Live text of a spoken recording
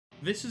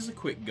This is a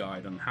quick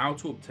guide on how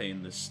to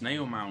obtain the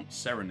Snail mount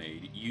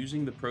Serenade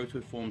using the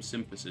protoform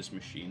synthesis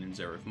machine in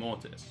Zereth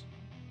Mortis.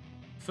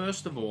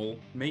 First of all,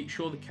 make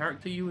sure the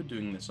character you are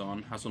doing this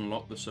on has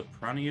unlocked the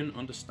Sopranian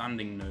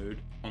Understanding node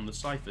on the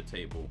Cyper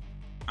table,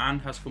 and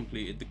has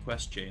completed the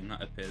quest chain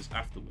that appears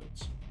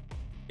afterwards.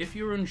 If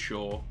you're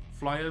unsure,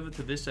 fly over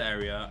to this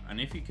area, and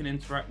if you can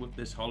interact with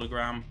this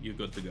hologram, you're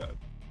good to go.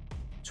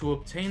 To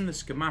obtain the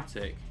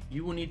schematic,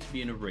 you will need to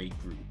be in a raid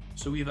group,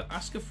 so either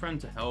ask a friend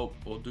to help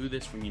or do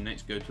this when you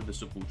next go to the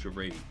Sepulchre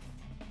raid.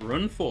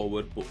 Run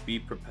forward but be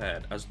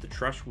prepared, as the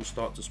trash will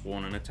start to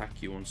spawn and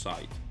attack you on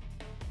sight.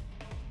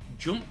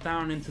 Jump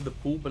down into the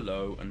pool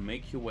below and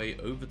make your way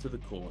over to the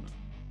corner.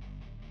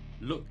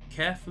 Look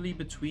carefully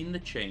between the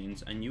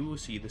chains and you will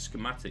see the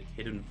schematic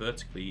hidden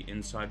vertically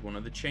inside one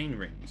of the chain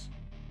rings.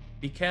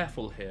 Be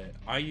careful here,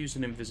 I used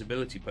an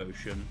invisibility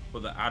potion,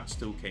 but the ad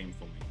still came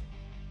for me.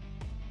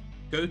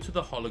 Go to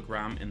the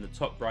hologram in the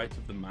top right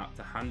of the map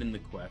to hand in the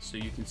quest so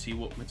you can see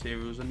what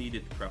materials are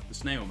needed to craft the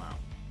Snail mount.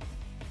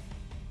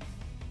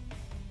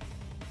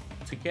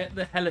 To get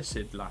the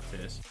Helicid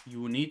Lattice,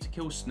 you will need to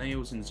kill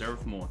snails in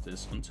Zereth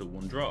Mortis until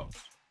one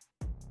drops.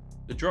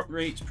 The drop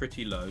rate's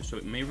pretty low, so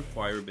it may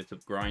require a bit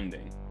of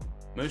grinding.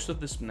 Most of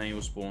the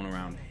snails spawn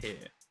around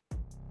here.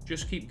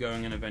 Just keep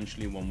going and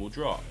eventually one will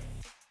drop.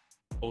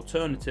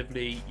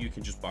 Alternatively, you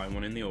can just buy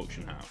one in the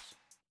auction house.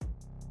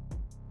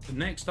 The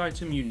next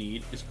item you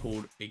need is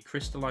called a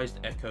Crystallized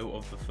Echo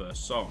of the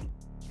First Song.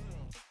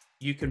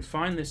 You can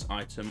find this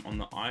item on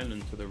the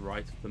island to the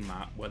right of the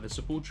map where the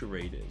Sepulchre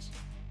raid is.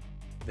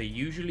 They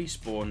usually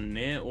spawn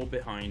near or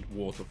behind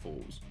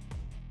waterfalls.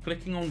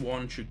 Clicking on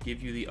one should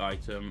give you the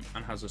item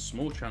and has a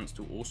small chance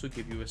to also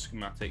give you a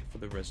schematic for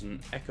the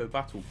resident Echo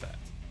Battle Pet.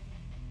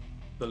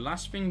 The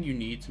last thing you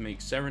need to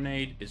make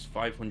Serenade is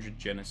 500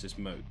 Genesis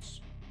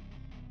Motes.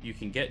 You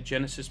can get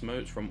Genesis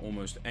Motes from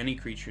almost any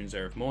creature in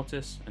Zereth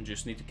Mortis and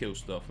just need to kill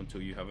stuff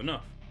until you have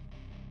enough.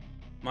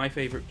 My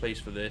favourite place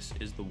for this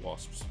is the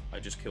wasps. I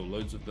just kill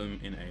loads of them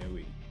in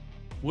AoE.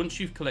 Once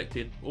you've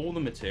collected all the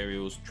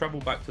materials, travel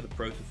back to the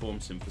protoform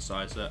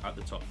synthesizer at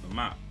the top of the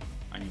map,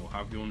 and you'll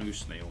have your new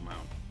snail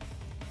mount.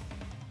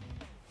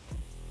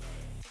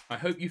 I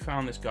hope you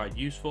found this guide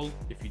useful.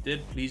 If you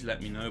did, please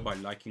let me know by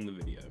liking the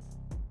video.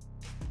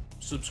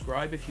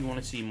 Subscribe if you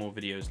want to see more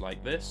videos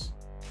like this.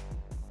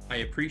 I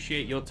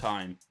appreciate your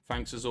time.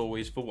 Thanks as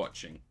always for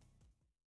watching.